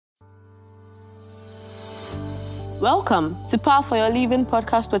Welcome to Power for Your Living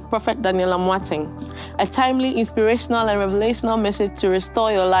podcast with Prophet Daniel Amwating, a timely, inspirational, and revelational message to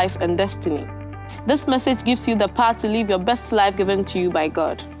restore your life and destiny. This message gives you the power to live your best life given to you by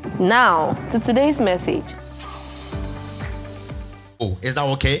God. Now, to today's message. Oh, is that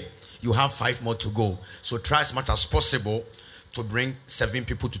okay? You have 5 more to go. So try as much as possible to bring 7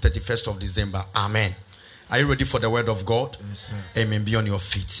 people to 31st of December. Amen. Are you ready for the word of God? Yes, sir. Amen. Be on your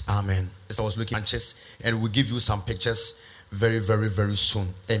feet. Amen. I was looking at branches and we'll give you some pictures very, very, very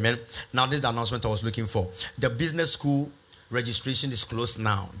soon. Amen. Now, this is the announcement I was looking for. The business school registration is closed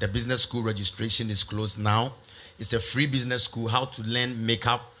now. The business school registration is closed now. It's a free business school. How to learn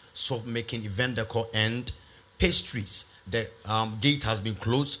makeup, soap making, event decor, and pastries. The gate has been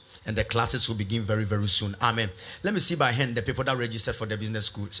closed and the classes will begin very, very soon. Amen. Let me see by hand the people that registered for the business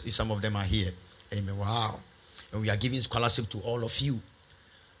school. If some of them are here. Amen. Wow. And we are giving scholarship to all of you.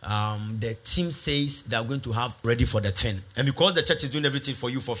 The team says they are going to have ready for the 10. And because the church is doing everything for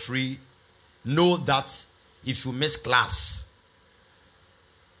you for free, know that if you miss class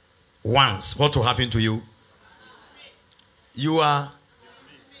once, what will happen to you? You are...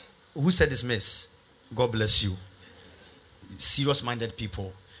 Who said this miss? God bless you. Serious-minded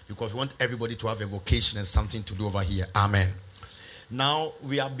people. Because we want everybody to have a vocation and something to do over here. Amen. Now,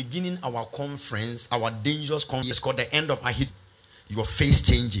 we are beginning our conference, our dangerous conference. It's called the end of Ahit. Your face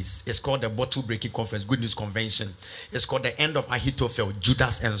changes. It's called the Bottle Breaking Conference, Good News Convention. It's called the end of Ahithophel,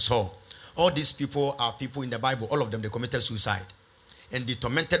 Judas and Saul. All these people are people in the Bible. All of them, they committed suicide. And they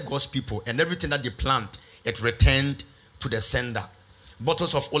tormented God's people. And everything that they planned, it returned to the sender.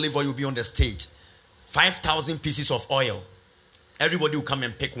 Bottles of olive oil will be on the stage. 5,000 pieces of oil. Everybody will come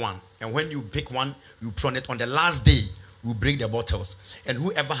and pick one. And when you pick one, you put on it. On the last day, you break the bottles. And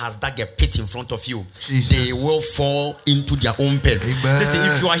whoever has dug a pit in front of you, Jesus, they will fall into their own pit. Amen. Listen,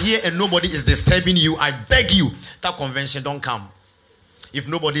 if you are here and nobody is disturbing you, I beg you, that convention, don't come. If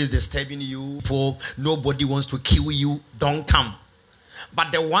nobody is disturbing you, nobody wants to kill you, don't come.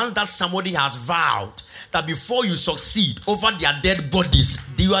 But the ones that somebody has vowed that before you succeed over their dead bodies,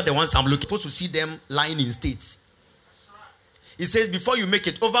 you are the ones I'm looking. Supposed to see them lying in state. He says, before you make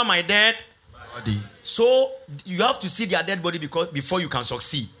it over my dead body. So you have to see their dead body before you can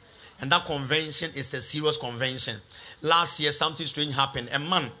succeed. And that convention is a serious convention. Last year, something strange happened.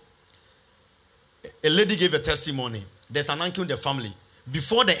 A lady gave a testimony. There's an uncle in the family.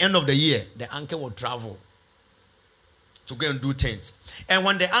 Before the end of the year, the uncle will travel to go and do things. And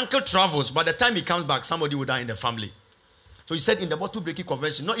when the uncle travels, by the time he comes back, somebody will die in the family. So he said in the bottle breaking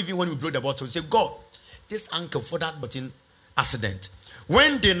convention, not even when you broke the bottle, he said, God, this uncle for that button accident.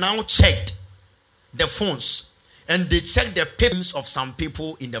 When they now checked the phones and they checked the payments of some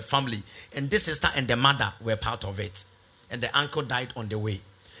people in the family, and the sister and the mother were part of it, and the uncle died on the way.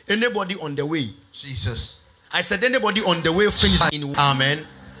 Anybody on the way? Jesus. I said anybody on the way finished in Amen.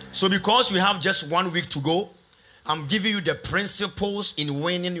 So because we have just 1 week to go, I'm giving you the principles in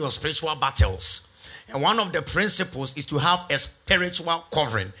winning your spiritual battles. And one of the principles is to have a spiritual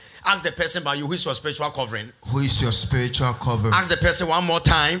covering. Ask the person by you, who is your spiritual covering? Who is your spiritual covering? Ask the person one more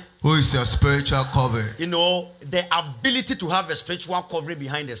time. Who is your spiritual covering? You know, the ability to have a spiritual covering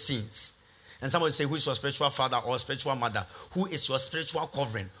behind the scenes. And somebody say, who is your spiritual father or spiritual mother? Who is your spiritual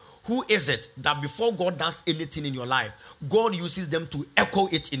covering? Who is it that before God does anything in your life, God uses them to echo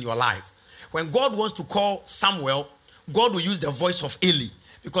it in your life? When God wants to call Samuel, God will use the voice of Eli.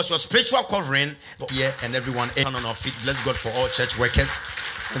 Because your spiritual covering here and everyone on our feet. Bless God for all church workers.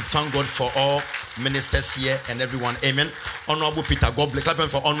 And thank God for all ministers here and everyone. Amen. Honorable Peter, God bless. Clap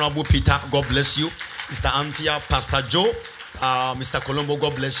for Honorable Peter. God bless you. Mr. Antia, Pastor Joe, Mr. Colombo,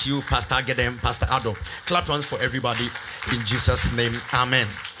 God bless you. Pastor Gedem, Pastor Ado. Clap hands for everybody in Jesus' name. Amen.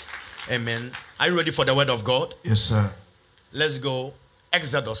 Amen. Are you ready for the word of God? Yes, sir. Let's go.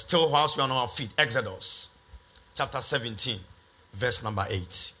 Exodus. Still whilst we are on our feet. Exodus. Chapter 17. Verse number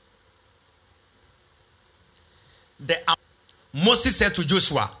 8. Moses said to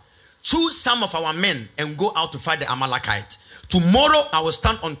Joshua, choose some of our men and go out to fight the Amalekites. Tomorrow I will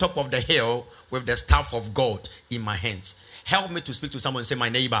stand on top of the hill with the staff of God in my hands. Help me to speak to someone and say, my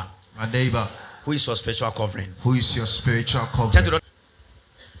neighbor. My neighbor. Who is your spiritual covering? Who is your spiritual covering?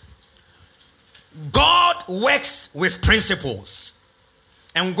 God works with principles.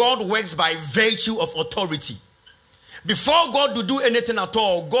 And God works by virtue of authority. Before God to do anything at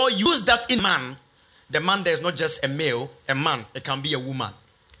all, God used that in man. The man there is not just a male, a man, it can be a woman.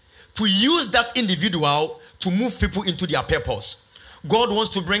 To use that individual to move people into their purpose. God wants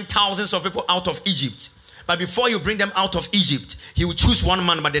to bring thousands of people out of Egypt. But before you bring them out of Egypt, he will choose one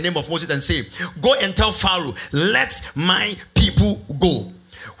man by the name of Moses and say, go and tell Pharaoh, let my people go.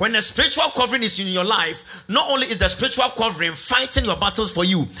 when a spiritual covering is in your life, not only is the spiritual covering fighting your battles for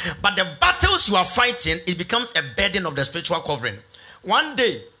you, but the battles you are fighting, it becomes a burden of the spiritual covering. One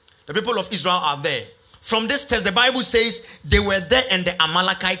day, the people of Israel are there. From this text, the Bible says they were there and the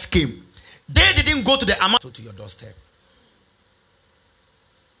Amalekites came. They didn't go to the Amalekites to your doorstep.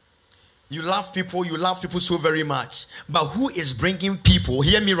 You love people so very much. But who is bringing people,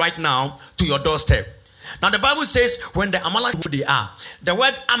 hear me right now, to your doorstep? Now the Bible says when the Amalek, who they are. The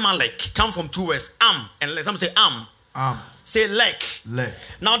word Amalek come from two words, Am, and let someone say Am. Say Lek.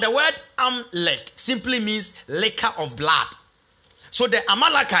 Now the word Amlek simply means liquor of blood. So the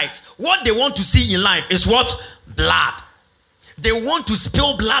Amalekites, what they want to see in life is what? Blood. They want to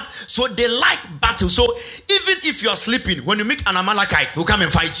spill blood, so they like battle. So even if you are sleeping, when you meet an Amalekite, who come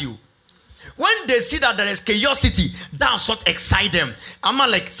and fight you. When they see that there is curiosity, that's what excites them.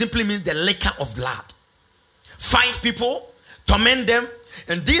 Amalek simply means the liquor of blood. Fight people, torment them,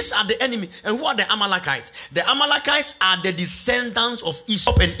 and these are the enemy. And who are the Amalekites? The Amalekites are the descendants of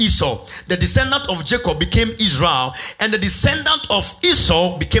Esau and Esau. The descendant of Jacob became Israel, and the descendant of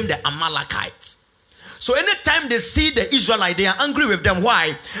Esau became the Amalekites. So anytime they see the Israelite, they are angry with them.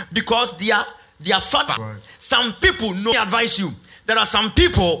 Why? Because their father. Right. Some people know, I advise you. There are some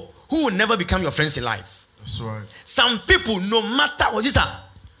people who will never become your friends in life. That's right. Some people, no matter what is that,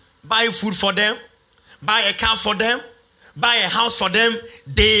 buy food for them, buy a car for them, buy a house for them,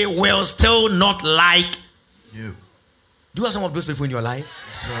 they will still not like you. Do you have some of those people in your life?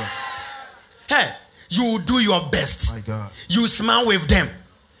 Yes, sir. Hey, you do your best. My God. You smile with them.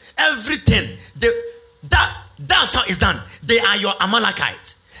 Everything. That's how it's done. They are your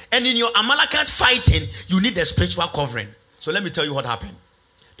Amalekites. And in your Amalekite fighting, you need a spiritual covering. So let me tell you what happened.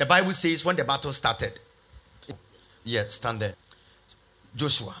 The Bible says when the battle started. Yeah, stand there.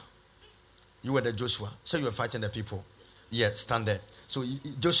 Joshua. You were the Joshua. So you were fighting the people. Yeah, stand there. So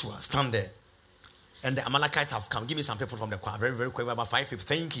Joshua, stand there. And the Amalekites have come. Give me some people from the choir. Very, very quick. About 5 people.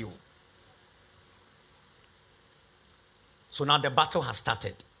 Thank you. So now the battle has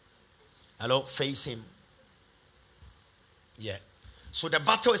started. Hello, face him. Yeah. So the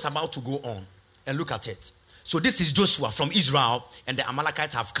battle is about to go on. And look at it. So this is Joshua from Israel, and the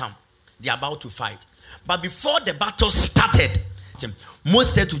Amalekites have come. They are about to fight. But before the battle started,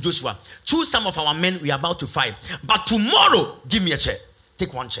 Moses said to Joshua, choose some of our men, we are about to fight. But tomorrow, give me a chair.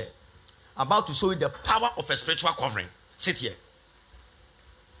 Take one chair. I'm about to show you the power of a spiritual covering. Sit here.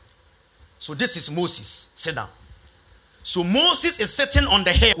 So this is Moses. Sit down. So Moses is sitting on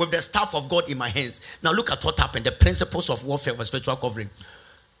the hill with the staff of God in my hands. Now look at what happened. The principles of warfare for spiritual covering.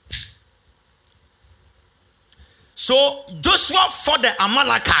 So Joshua fought the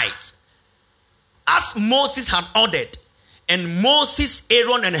Amalekites as Moses had ordered. And Moses,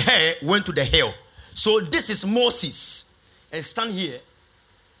 Aaron, and Hur went to the hill. So this is Moses. And stand here.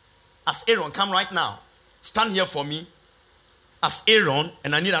 As Aaron, come right now. Stand here for me. As Aaron,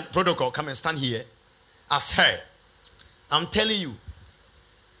 and I need a protocol, come and stand here. As Hur. I'm telling you.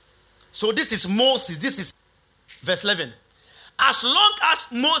 So this is Moses. This is verse 11. As long as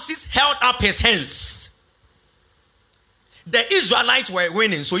Moses held up his hands, the Israelites were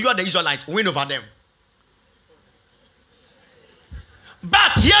winning. So you are the Israelites. Win over them.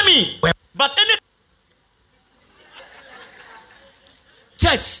 But hear me. But any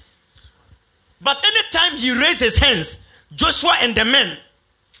church. But anytime he raised his hands, Joshua and the men,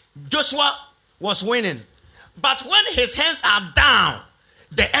 Joshua was winning. But when his hands are down,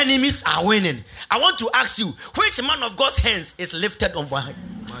 the enemies are winning. I want to ask you, which man of God's hands is lifted over him?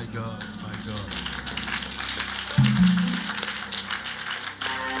 My God.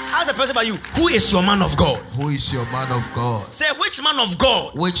 Ask the person by you, who is your man of God? Who is your man of God? Say, which man of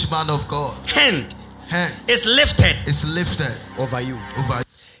God? Which man of God? Hand is lifted over you.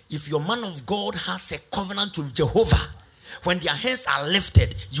 If your man of God has a covenant with Jehovah, when their hands are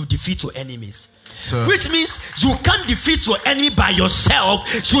lifted, you defeat your enemies. Sir. Which means you can't defeat your enemy by yourself.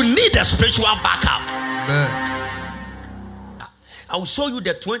 You need a spiritual backup. Amen. I will show you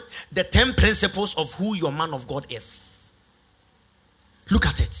the 10 principles of who your man of God is. Look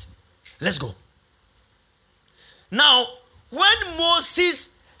at it. Let's go. Now, when Moses'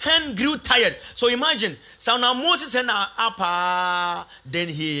 hand grew tired, so imagine, so now Moses' hand are up, then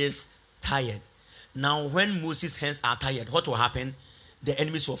he is tired. Now, when Moses' hands are tired, what will happen? The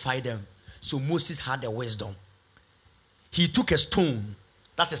enemies will fight them. So Moses had the wisdom. He took a stone,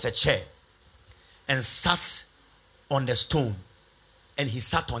 that is a chair, and sat on the stone, and he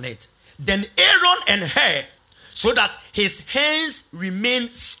sat on it. Then Aaron and Hur, so that his hands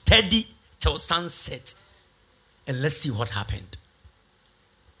remained steady till sunset. And let's see what happened.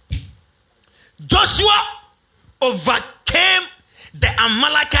 Joshua overcame the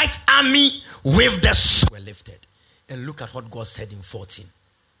Amalekite army with the sword were lifted. And look at what God said in 14.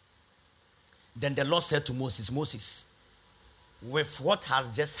 Then the Lord said to Moses, Moses, with what has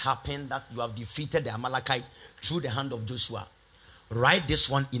just happened, that you have defeated the Amalekite through the hand of Joshua, write this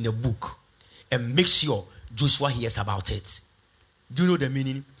one in a book and make sure Joshua hears about it. Do you know the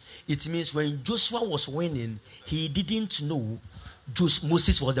meaning? It means when Joshua was winning, he didn't know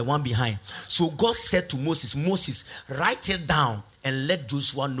Moses was the one behind. So God said to Moses, Moses, write it down and let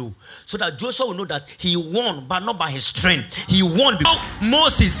Joshua know, so that Joshua will know that he won, but not by his strength. He won because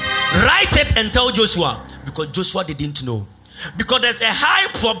Moses, write it and tell Joshua, because Joshua didn't know. Because there's a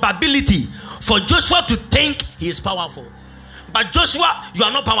high probability for Joshua to think he is powerful. But Joshua, you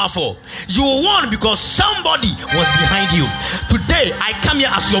are not powerful. You won because somebody was behind you. Today, I come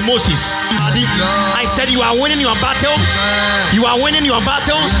here as your Moses. I said you are winning your battles. You are winning your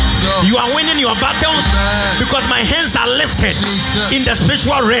battles. You are winning your battles because my hands are lifted in the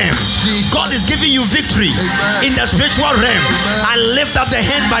spiritual realm. God is giving you victory in the spiritual realm. I lift up the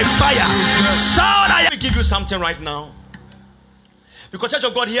hands by fire. So I will give you something right now. Because Church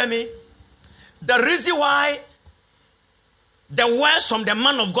of God, hear me. The reason why the words from the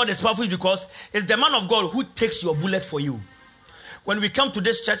man of God is powerful because it's the man of God who takes your bullet for you. When we come to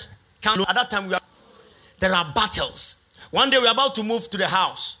this church, at that time there are battles. One day we are about to move to the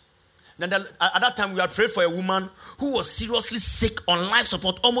house. Then at that time we had prayed for a woman who was seriously sick on life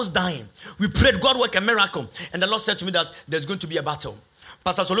support, almost dying. We prayed, God work a miracle. And the Lord said to me that there's going to be a battle.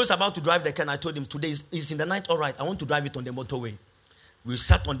 Pastor Solo is about to drive the car, and I told him, today is in the night, all right, I want to drive it on the motorway. We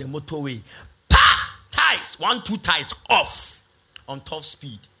sat on the motorway. Ties, 1-2 ties off. On top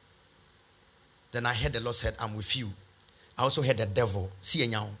speed. Then I heard the Lord said, I'm with you. I also heard the devil, see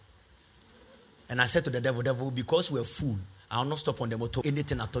now. And I said to the devil, because we're full, I'll not stop on the motor.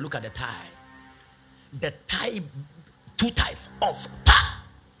 Anything at all. Look at the tie. The tie, 2 ties off.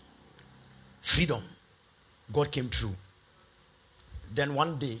 Freedom. God came through. Then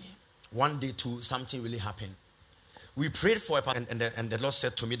one day too, something really happened. We prayed for a person, and the Lord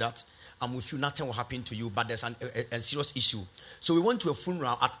said to me that I'm with you, nothing will happen to you, but there's a serious issue. So we went to a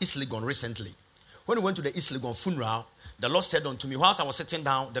funeral at East Legon recently. When we went to the East Legon funeral, the Lord said unto me, whilst I was sitting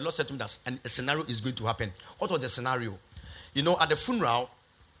down, the Lord said to me that a scenario is going to happen. What was the scenario? You know, at the funeral,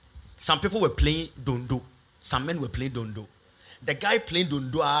 some people were playing dondo. Some men were playing dondo. The guy playing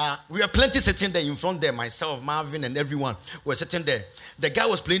dondo, we were plenty sitting there in front there, myself, Marvin, and everyone were sitting there. The guy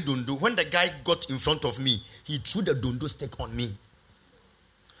was playing dondo. When the guy got in front of me, he threw the dondo stick on me.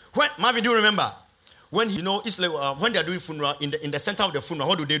 When, Marvin, do you remember? When when they are doing funeral, in the center of the funeral,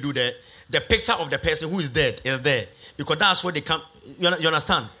 what do they do there? The picture of the person who is dead is there. Because that's where they come. You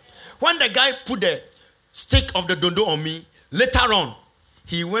understand? When the guy put the stick of the dondo on me, later on,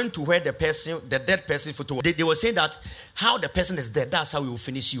 he went to where the dead person photo was. They were saying that how the person is dead, that's how we will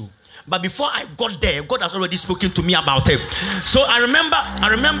finish you. But before I got there, God has already spoken to me about it. So I remember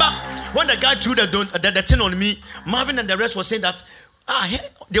when the guy threw the thing on me, Marvin and the rest were saying that,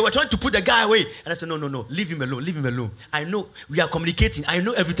 they were trying to put the guy away. And I said, no, leave him alone. I know, we are communicating. I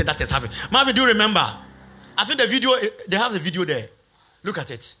know everything that is happening. Marvin, do you remember? I think they have the video there. Look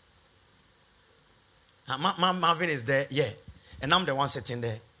at it. Marvin is there, yeah. And I'm the one sitting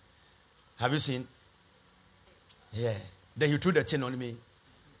there. Have you seen? Yeah. Then he threw the thing on me.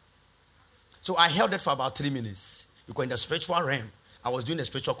 So I held it for about 3 minutes. Because in the spiritual realm, I was doing a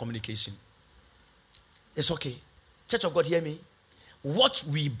spiritual communication. It's okay. Church of God, hear me. What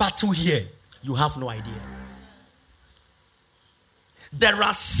we battle here, you have no idea. There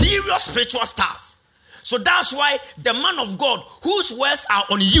are serious spiritual stuff. So that's why the man of God, whose words are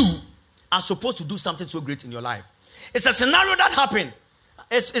on you, are supposed to do something so great in your life. It's a scenario that happened.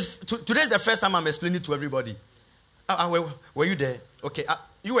 Today is the first time I'm explaining it to everybody. Were you there? Okay,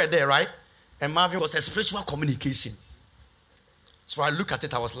 you were there, right? And Marvin was a spiritual communication. So I looked at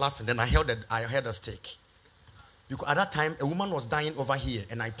it, I was laughing. Then I held a stick. Because at that time, a woman was dying over here,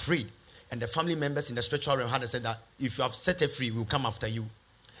 and I prayed. And the family members in the spiritual realm had said that if you have set her free, we'll come after you.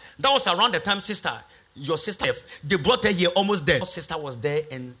 That was around the time your sister, they brought her here almost dead. Your sister was there,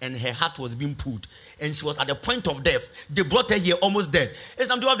 and her heart was being pulled. And she was at the point of death. They brought her here almost dead.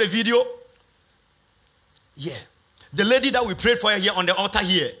 Islam, do you have the video? Yeah. The lady that we prayed for here on the altar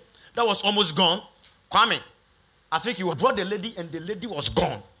here, that was almost gone. Kwame, I think you brought the lady, and the lady was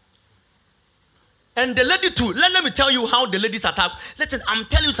gone. And the lady too, let me tell you how the ladies attack. Listen, I'm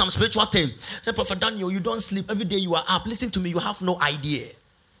telling you some spiritual thing. Say, Prophet Daniel, you don't sleep. Every day you are up. Listen to me, you have no idea.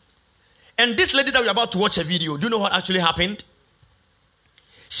 And this lady that we're about to watch a video, do you know what actually happened?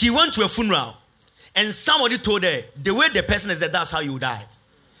 She went to a funeral, and somebody told her, the way the person is dead, that's how you die.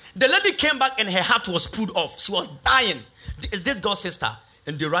 The lady came back, and her heart was pulled off. She was dying. this girl's sister,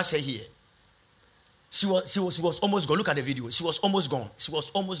 and they rush her here. She was almost gone. Look at the video. She was almost gone. She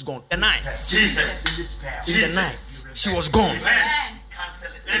was almost gone. The night. Jesus. In the night. She was gone. Amen. Cancel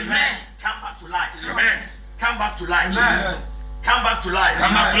it. Amen. Come back to life. Amen. Come back to life. Amen. Come back to life.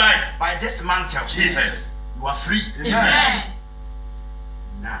 Come back to life. By this mantle, Jesus. you are free. Amen.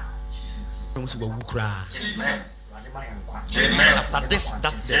 Now, Jesus. Amen. Amen. After this,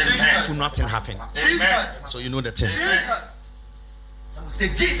 nothing happened. Amen. So you know the thing. Someone say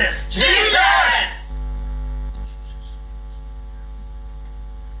Jesus. Jesus.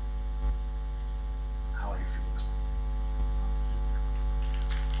 How are you feeling?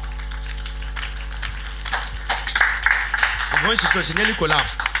 When she nearly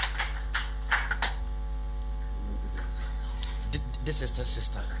collapsed. This is the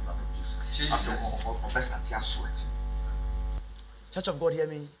sister. Church of God, hear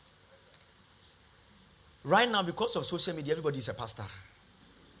me. Right now, because of social media, everybody is a pastor.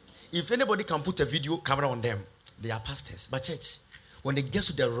 If anybody can put a video camera on them, they are pastors. But church, when they get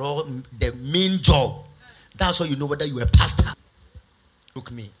to the main job, that's how you know whether you're a pastor.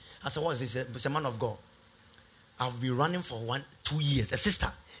 Look me. I said, what is this? It's a man of God. I've been running for 2 years. A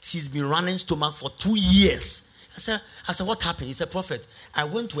sister, she's been running stomach for 2 years. I said, what happened? He said, prophet, I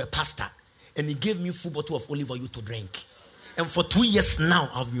went to a pastor and he gave me a full bottle of olive oil to drink. And for 2 years now,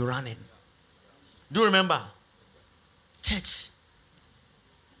 I've been running. Do you remember? Church.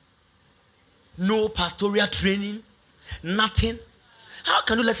 No pastoral training. Nothing. How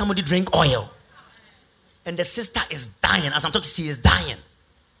can you let somebody drink oil? And the sister is dying. As I'm talking, she is dying.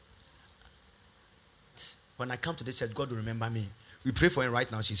 When I come to this church, God will remember me. We pray for her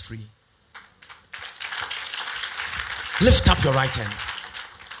right now. She's free. Lift up your right hand.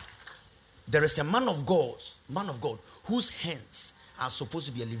 There is a man of God, whose hands are supposed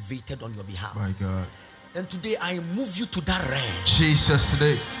to be elevated on your behalf. My God. And today I move you to that realm. Jesus'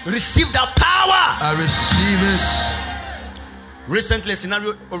 name. Receive that power. I receive it. Recently, a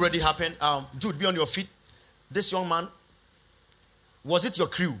scenario already happened. Jude, be on your feet. This young man, was it your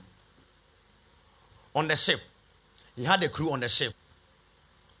crew on the ship? He had a crew on the ship.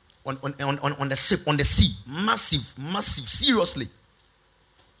 On the ship, on the sea. Massive, seriously.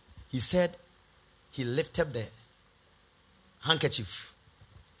 He said he lifted the handkerchief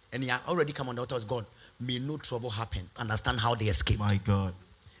and he had already come on the altar as God. May no trouble happen. Understand how they escaped. My God.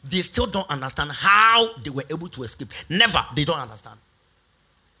 They still don't understand how they were able to escape. Never. They don't understand.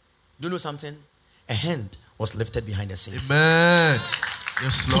 Do you know something? A hand was lifted behind the scenes. Amen.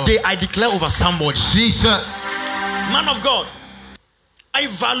 Yes, Lord. Today I declare over somebody. Jesus. Man of God, I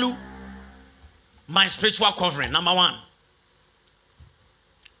value my spiritual covering. Number one,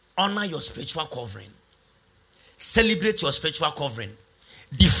 honor your spiritual covering. Celebrate your spiritual covering.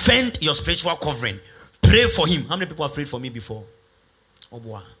 Defend your spiritual covering. Pray for him. How many people have prayed for me before? Oh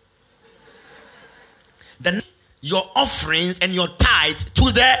boy. Then your offerings and your tithe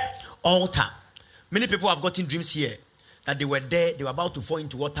to the altar. Many people have gotten dreams here that they were there, they were about to fall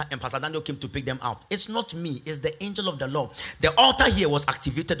into water, and Pastor Daniel came to pick them up. It's not me, it's the angel of the Lord. The altar here was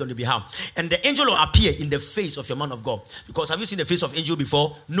activated on your behalf, and the angel will appear in the face of your man of God. Because have you seen the face of angel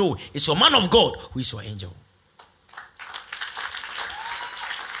before? No, it's your man of God who is your angel.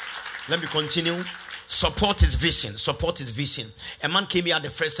 Let me continue. Support his vision. Support his vision. A man came here at the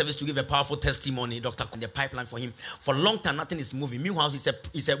first service to give a powerful testimony. Doctor, the pipeline for him. For a long time, nothing is moving. Meanwhile, he's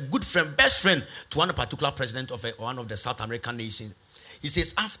a good friend, best friend to one particular president of one of the South American nations. He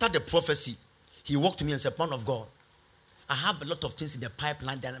says, after the prophecy, he walked to me and said, man of God, I have a lot of things in the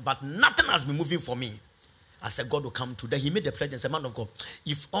pipeline, but nothing has been moving for me. I said, God will come through. Then he made the pledge and said, man of God,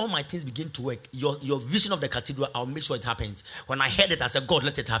 if all my things begin to work, your vision of the cathedral, I'll make sure it happens. When I heard it, I said, God,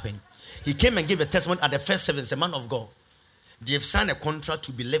 let it happen. He came and gave a testimony at the first service. Said, man of God, they've signed a contract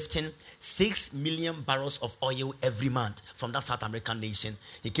to be lifting 6 million barrels of oil every month from that South American nation.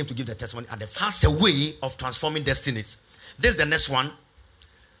 He came to give the testimony at the first way of transforming destinies. This is the next one.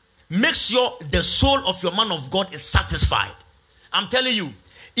 Make sure the soul of your man of God is satisfied. I'm telling you,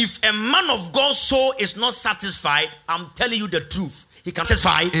 if a man of God's soul is not satisfied, I'm telling you the truth. He can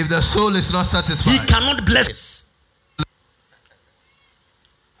satisfy. If the soul is not satisfied, he cannot bless us.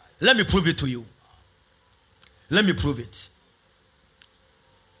 Let me prove it to you. Let me prove it.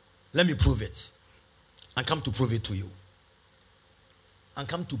 Let me prove it. I come to prove it to you. I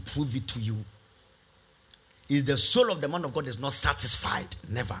come to prove it to you. If the soul of the man of God is not satisfied,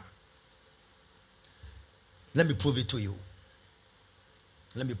 never. Let me prove it to you.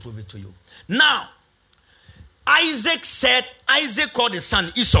 Let me prove it to you. Now, Isaac called his son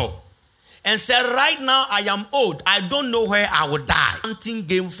Esau and said, right now I am old. I don't know where I will die. Hunting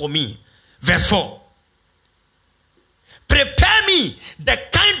game for me. Verse 4. prepare me the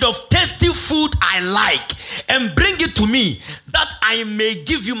kind of tasty food I like and bring it to me that I may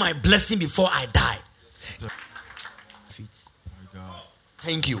give you my blessing before I die.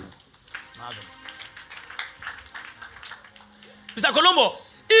 Thank you. Mr. Colombo,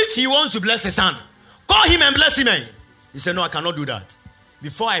 if he wants to bless his son, call him and bless him. He said, no, I cannot do that.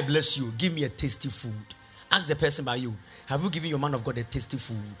 Before I bless you, give me a tasty food. Ask the person by you, have you given your man of God a tasty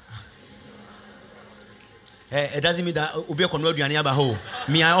food? It doesn't mean that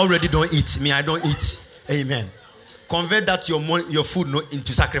me, I already don't eat. Me, I don't eat. Amen. Convert that your food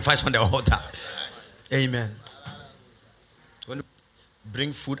into sacrifice on the altar. Amen. When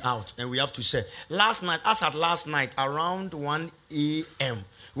bring food out and we have to share. Last night around 1 a.m.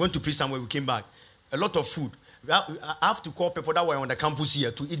 we went to preach somewhere. We came back. A lot of food. I have to call people that were on the campus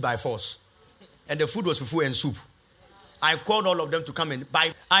here to eat by force. And the food was fufu and soup. I called all of them to come in.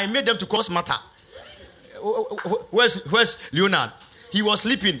 I made them to cross matter. Where's Leonard? He was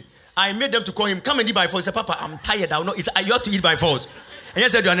sleeping. I made them to call him. Come and eat by force. He said, Papa, I'm tired. You have to eat by force. And he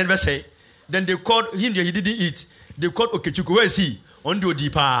said, you never say. Then they called him. He didn't eat. They called Okechuku. Where is he? On the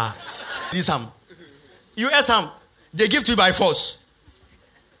deeper. This ham. You ask him. They give to you by force.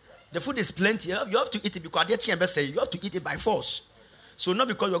 The food is plenty. You have to eat it because you have to eat it by force. So not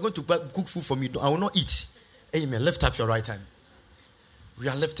because you are going to cook food for me. I will not eat. Amen. Lift up your right hand. We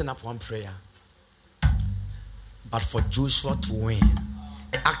are lifting up one prayer. But for Joshua to win,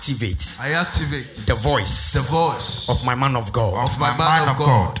 I activate the voice of my man of God. Of my man of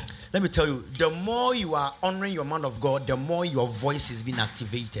God. Let me tell you, the more you are honoring your man of God, the more your voice is being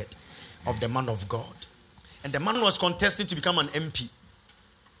activated of the man of God. And the man was contesting to become an MP.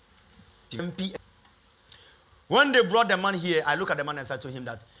 When they brought the man here, I look at the man and said to him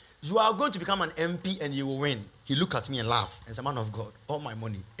that you are going to become an MP and you will win. He looked at me and laughed and said, man of God, all my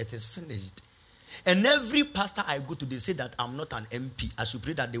money, it is finished. And every pastor I go to, they say that I'm not an MP. I should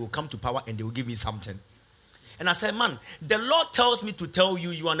pray that they will come to power and they will give me something. And I said, man, the Lord tells me to tell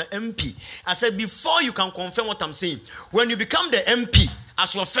you, you are an MP. I said, before you can confirm what I'm saying, when you become the MP,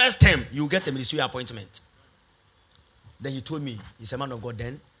 as your first term, you get a ministerial appointment. Then he told me, he said, man of God,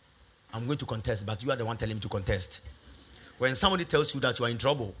 then I'm going to contest, but you are the one telling him to contest. When somebody tells you that you are in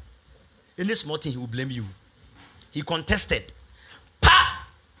trouble, any small thing, he will blame you. He contested.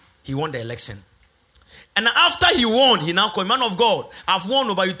 He won the election. And after he won, he now called, man of God, I've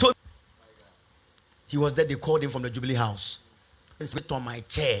won, but you told me. He was there, they called him from the Jubilee House. Sit on my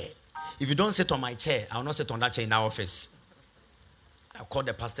chair. If you don't sit on my chair, I will not sit on that chair in that office. I called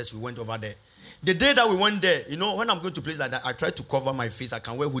the pastors, we went over there. The day that we went there, you know, when I'm going to place like that, I try to cover my face. I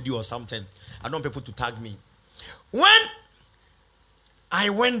can wear hoodie or something. I don't want people to tag me. When I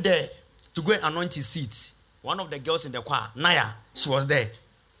went there to go and anoint his seat, one of the girls in the choir, Naya, she was there.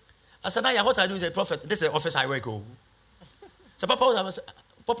 I said, Naya, what are you doing? He said, Prophet, this is the office I work in. So Papa,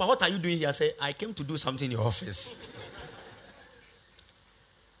 what are you doing here? I said, I came to do something in your office.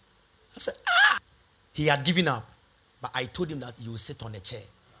 I said, He had given up. But I told him that you will sit on a chair.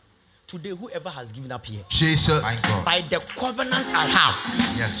 Today, whoever has given up here, Jesus, by the covenant I have,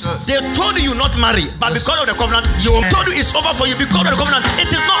 yes, they told you not marry, but because of the covenant, you told you it's over for you. Because of the covenant,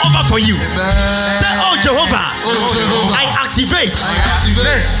 it is not over for you. Amen. Say, oh Jehovah, I activate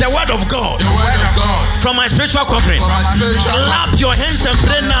the word of God from my spiritual covering. Clap your hands and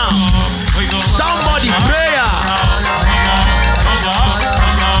pray now. Somebody prayer.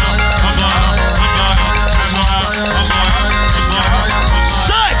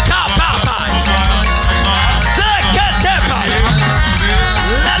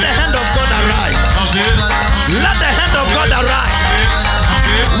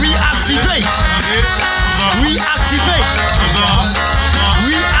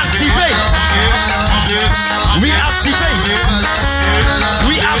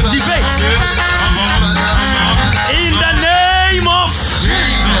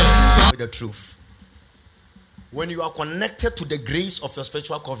 The truth. When you are connected to the grace of your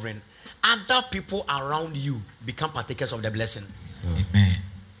spiritual covering, other people around you become partakers of the blessing. Amen.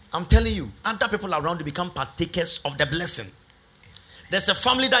 I'm telling you, other people around you become partakers of the blessing. There's a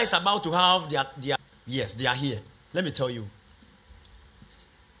family that is about to have their yes, they are here. Let me tell you.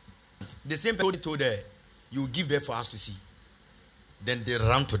 The same people told her, you give birth for us to see. Then they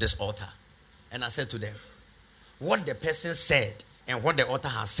ran to this altar. And I said to them, what the person said and what the altar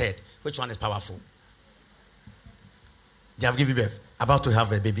has said, which one is powerful? They have given birth, about to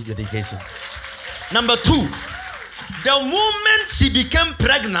have a baby dedication. Number 2, the moment she became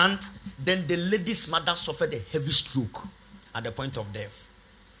pregnant, then the lady's mother suffered a heavy stroke at the point of death.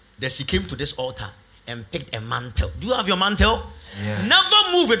 Then she came to this altar and picked a mantle. Do you have your mantle? Yeah.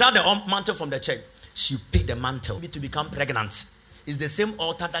 Never move without the mantle from the church. she picked the mantle to become pregnant. It's the same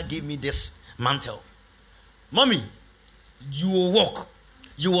altar that gave me this mantle. Mommy, you will walk,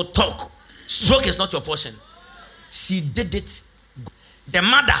 you will talk. Stroke is not your portion. She did it. The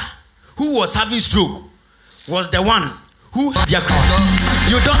mother who was having stroke was the one who had their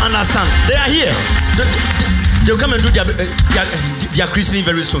You don't understand. They are here. They'll come and do their christening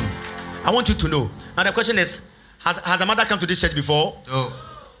very soon. I want you to know. Now the question is, has a mother come to this church before? No.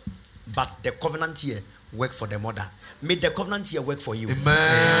 But the covenant here work for the mother. May the covenant here work for you.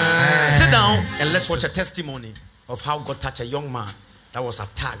 Amen. Sit down and let's watch a testimony of how God touched a young man that was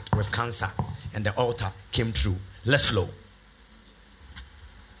attacked with cancer and the altar came true. Let's flow.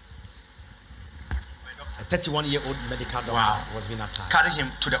 A 31-year-old medical doctor was being attacked. Carry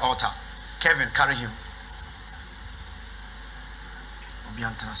him to the altar. Kevin, carry him.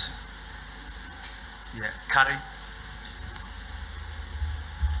 Yeah, carry.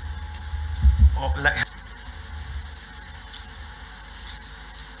 Oh, let.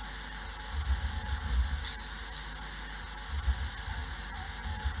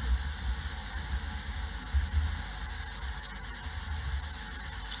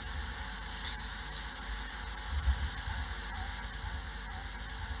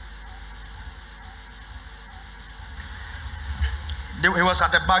 He was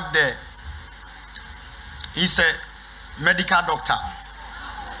at the back there. He's a medical doctor.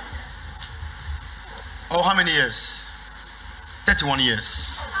 Oh, how many years? 31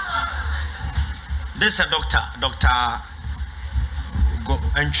 years. This is a Dr.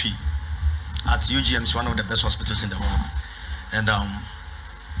 Entry at UGMC, one of the best hospitals in the world. And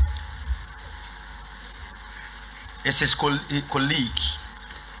it's his colleague.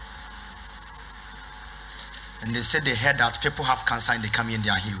 And they said they heard that people have cancer and they come in, they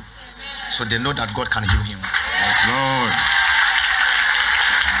are healed. So they know that God can heal him. Lord.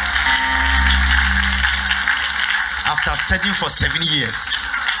 After studying for 7 years,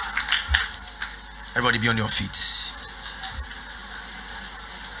 everybody be on your feet.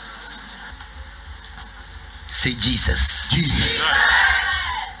 Say Jesus. Jesus.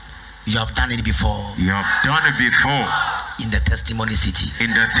 You have done it before. You have done it before. In the testimony city.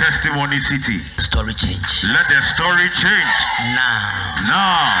 In the testimony city. Story change. Let the story change.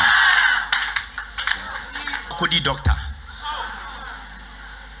 Now. Kodi doctor.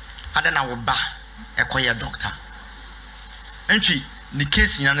 Adana woba ekoye doctor. Entry ni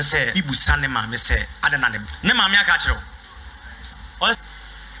case nya ne say ibu sane ma me say adana ne ma me aka kire.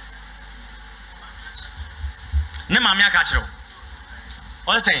 Ne ma me aka kire.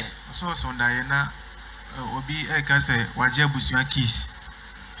 O say So na obi eka say waje busua keys.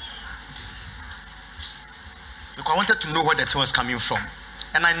 Because I wanted to know where the thing was coming from.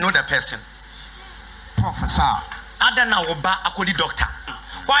 And I know the person. Professor. Adana woba akodi doctor.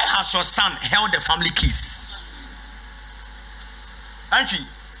 Why has your son held the family keys? Auntie,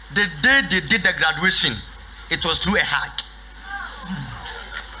 the day they did the graduation, it was through a hug.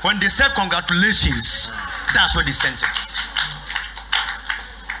 When they said congratulations, that's what they sent it.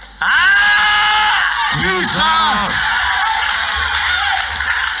 Jesus.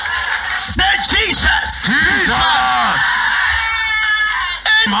 Say Jesus. Jesus.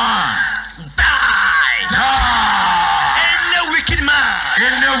 Man. Die. Any wicked man.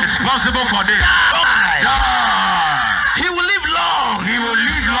 Any responsible for this. Die. Die. He will live long. He will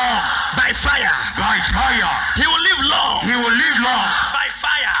live long. By fire. By fire. He will live long. He will live long. By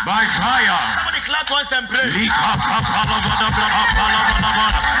fire. By fire. Somebody clap once and praise.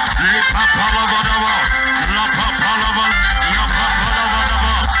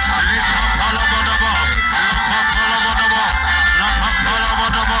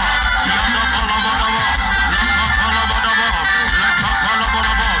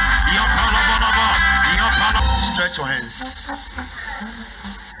 Stretch your hands.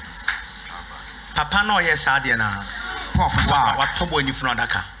 Papa no yes adiana. Professor. What tobo in front of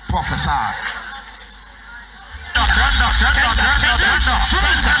Daka? Professor.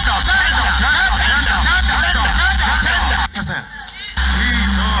 Yes, sir.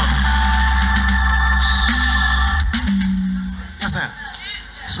 Yes, sir.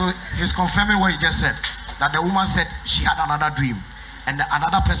 So he's confirming what he just said. That the woman said she had another dream. And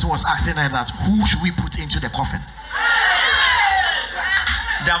another person was asking her that who should we put into the coffin?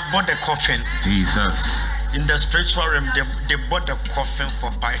 They have bought the coffin. Jesus. In the spiritual realm, they bought the coffin for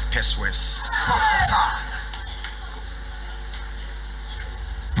 5 pesos. Professor.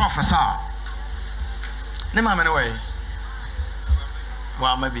 Professor. Name how many way?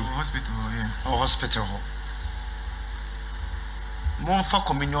 Well, maybe. Hospital, yeah. Or hospital. Monfa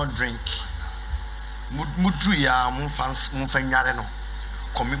communion drink. Mudru ya monfa nyare no.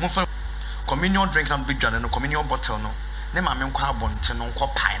 communion drink na big no communion bottle no ne ma me nkwa abonte no nkwa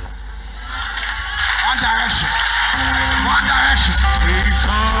pai no One direction. One direction.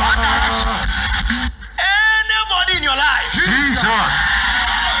 One direction. Anybody in your life Jesus.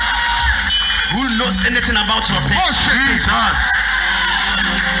 who knows anything about your pain, Oh, shit. Jesus.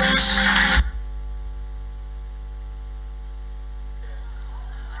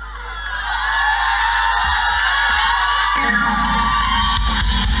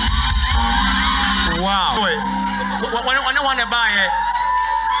 wow. When you want to buy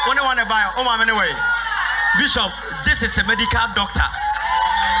it, oh my anyway. Bishop, this is a medical doctor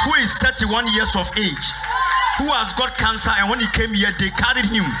who is 31 years of age, who has got cancer, and when he came here, they carried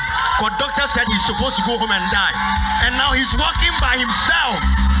him. Because doctor said he's supposed to go home and die. And now he's walking by himself.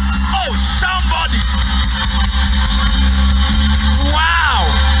 Oh, somebody.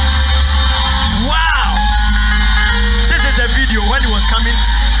 Wow. Wow. This is the video when he was coming,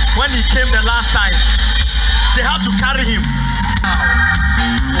 when he came the last time. They had to carry him.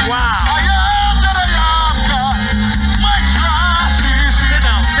 Wow.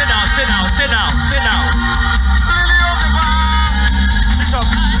 Sit down. Bishop,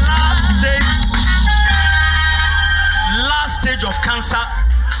 last stage of cancer,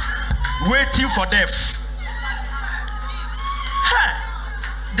 waiting for death. Hey,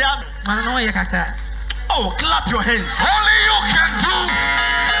 oh, clap your hands. Only you can do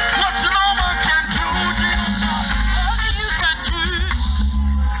what no man can do.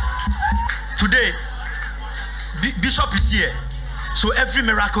 Today, Bishop is here, so every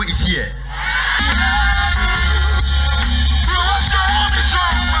miracle is here.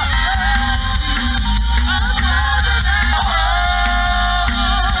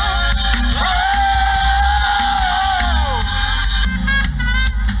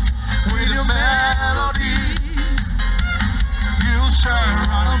 With your melody, you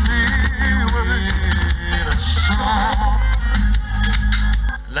surround me with a song.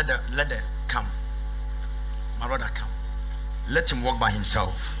 Let the come. My brother come. Let him walk by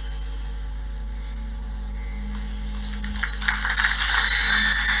himself.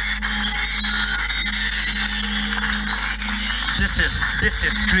 This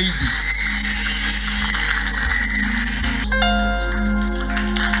is crazy.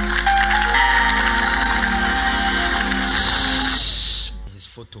 His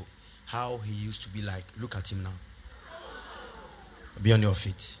photo, how he used to be like. Look at him now. Be on your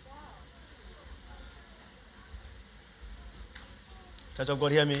feet. Church of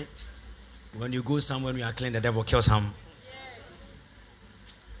God, hear me. When you go somewhere, you are clean, the devil kills him.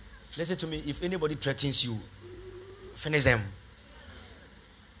 Listen to me. If anybody threatens you, finish them.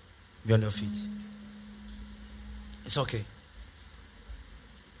 Be on your feet. It's okay.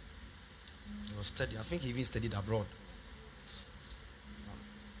 He was studying. I think he even studied abroad.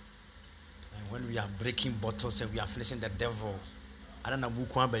 And when we are breaking bottles and we are finishing the devil, I don't know who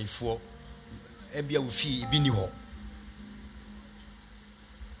can be for. Ebia ufi ibini ho.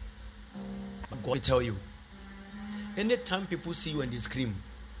 God will tell you. Anytime people see you and they scream,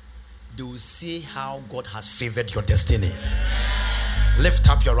 they will see how God has favored your destiny. Lift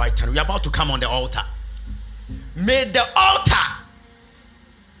up your right hand. We are about to come on the altar. May the altar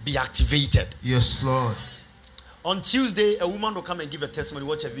be activated. Yes, Lord. On Tuesday, a woman will come and give a testimony,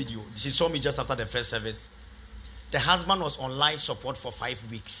 watch a video. She saw me just after the first service. The husband was on life support for 5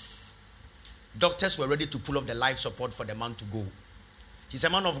 weeks. Doctors were ready to pull off the life support for the man to go. He's a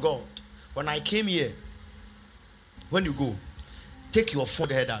man of God. When I came here, when you go, take your phone,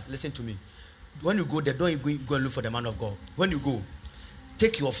 the head out. Listen to me. When you go there, don't go and look for the man of God. When you go,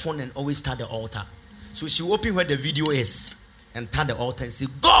 take your phone and always start the altar. So she will open where the video is and start the altar and say,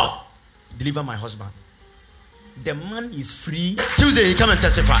 God, deliver my husband. The man is free. Tuesday, he come and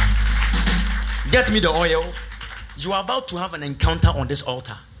testify. Get me the oil. You are about to have an encounter on this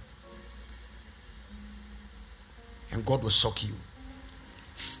altar. And God will shock you.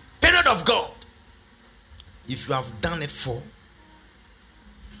 Spirit of God, if you have done it for,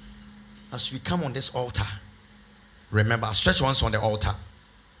 as we come on this altar, remember, stretch once on the altar.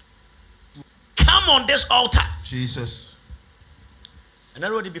 Come on this altar. Jesus. And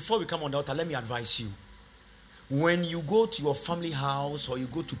already before we come on the altar, let me advise you. When you go to your family house or you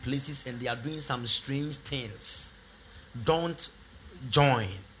go to places and they are doing some strange things, don't join.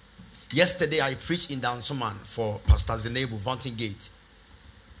 Yesterday I preached in Dansoman for Pastor Zenebu, Vaunting Gate.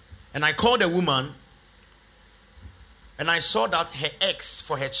 And I called a woman and I saw that her eggs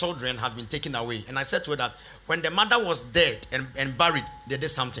for her children had been taken away. And I said to her that when the mother was dead and buried, they did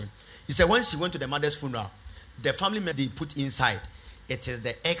something. He said when she went to the mother's funeral, the family member they put inside, it is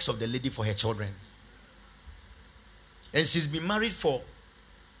the eggs of the lady for her children. And she's been married for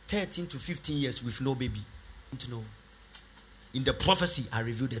 13 to 15 years with no baby. To know. In the prophecy, I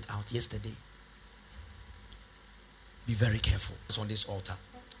revealed it out yesterday. Be very careful. It's on this altar.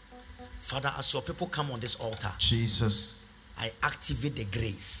 Father, as your people come on this altar, Jesus, I activate the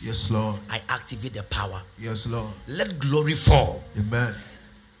grace. yes, Lord. I activate the power. Yes, Lord. Let glory fall. Amen.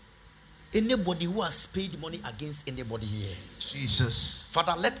 Anybody who has paid money against anybody here, Jesus,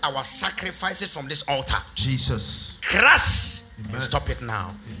 Father, let our sacrifices from this altar Jesus. crash. Amen. And stop it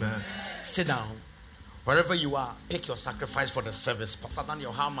now. Amen. Sit down. Wherever you are, pick your sacrifice for the service. Pastor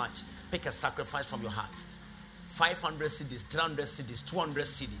Daniel, how much? Pick a sacrifice from your heart. 500 cedis, 300 cedis, 200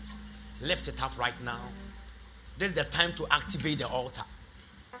 cedis. Lift it up right now. This is the time to activate the altar.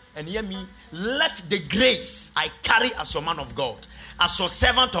 And hear me. Let the grace I carry as your man of God, as your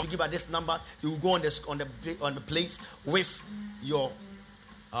servant of, give at this number, you will go on the place with your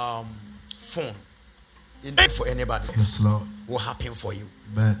phone. In for anybody. Yes, Lord. Will happen for you.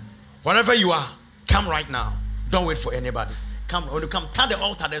 Amen. Wherever you are, come right now. Don't wait for anybody. Come. When you come, tap the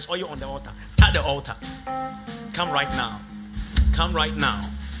altar. There's oil on the altar. Tap the altar. Come right now. Come right now.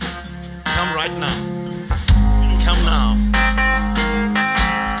 Come right now. Come now.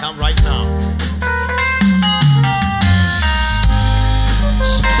 Come right now.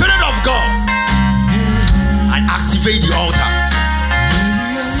 Spirit of God, I activate the altar.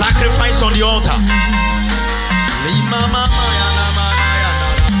 Sacrifice on the altar.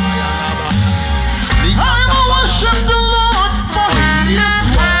 I will worship the Lord for He is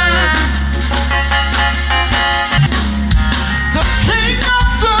worthy. The King of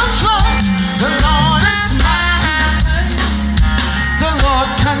the throne, the Lord is mighty. The Lord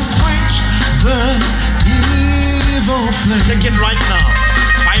can quench the evil flame. Take it right now.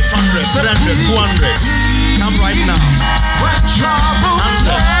 500, 300, 200. Come right now. When trouble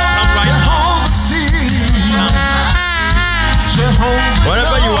Come right now. Jehovah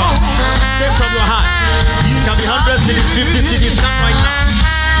Wherever you are, take from your heart. It can be 100 cities, 50 cities. Come right now.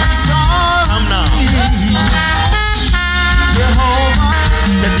 Come now. Jehovah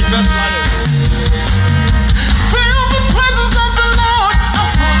 31st brothers. feel the presence of the Lord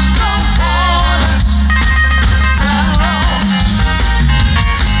upon the waters.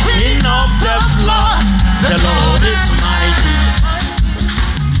 King of the flood, the Lord is mighty.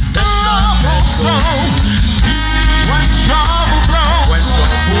 The Lord is So when trouble blows, when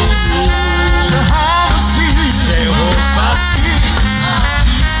trouble blows, Jehovah sees. Jehovah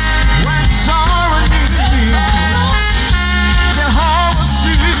When sorrow kneels, Jehovah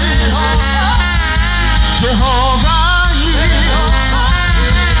sees. Jehovah heals.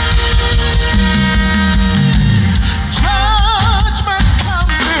 Judgment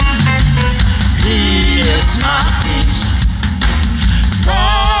coming. He is my peace.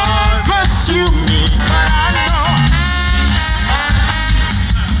 God pursue me, but I know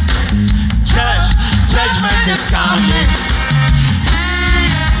Judgment is coming.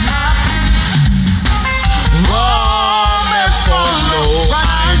 He's my peace. War may follow. But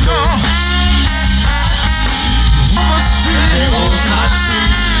I know Jehovah sees. Jehovah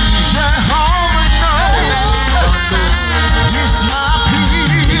sees. Jehovah knows. He's my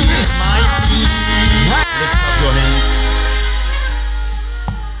peace. My peace. Lift up your hands.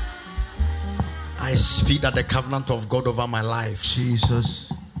 I speak that the covenant of God over my life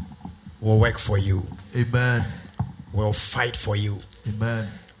Jesus. will work for you, Amen. will fight for you, Amen.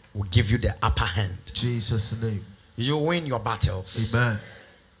 will give you the upper hand. Jesus' name. You win your battles. Amen.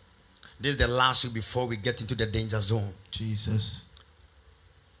 This is the last week before we get into the danger zone. Jesus.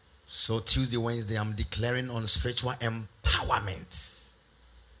 So Tuesday, Wednesday, I'm declaring on spiritual empowerment.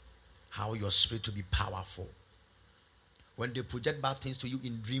 How your spirit to be powerful. When they project bad things to you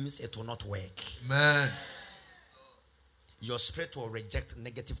in dreams, it will not work. Amen. Your spirit will reject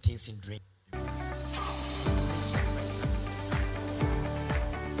negative things in dreams.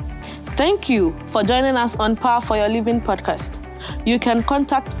 Thank you for joining us on Power for Your Living podcast. You can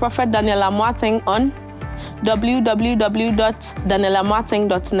contact Prophet Daniel Amoateng on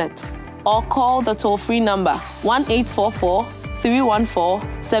www.danielamoateng.net or call the toll-free number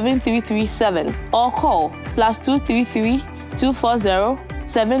 1-844-314-7337 or call +233 240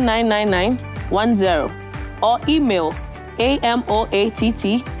 799910 or email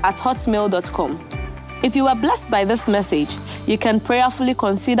amoatt@hotmail.com. If you were blessed by this message, you can prayerfully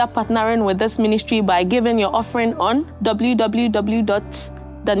consider partnering with this ministry by giving your offering on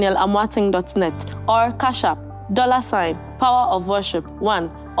www.danielamoateng.net or Cash App, $Power of Worship 1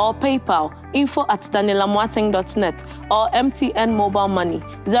 or PayPal, info@danielamoateng.net or MTN Mobile Money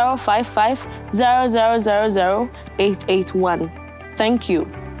 055 0000 881. Thank you.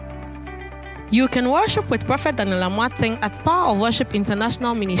 You can worship with Prophet Daniel Amoateng at Power of Worship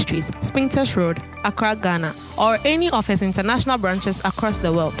International Ministries, Spintex Road, Accra, Ghana, or any of his international branches across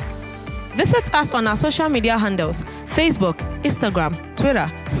the world. Visit us on our social media handles: Facebook, Instagram,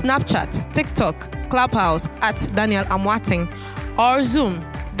 Twitter, Snapchat, TikTok, Clubhouse at Daniel Amoateng, or Zoom,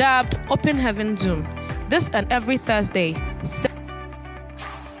 dubbed Open Heaven Zoom. This and every Thursday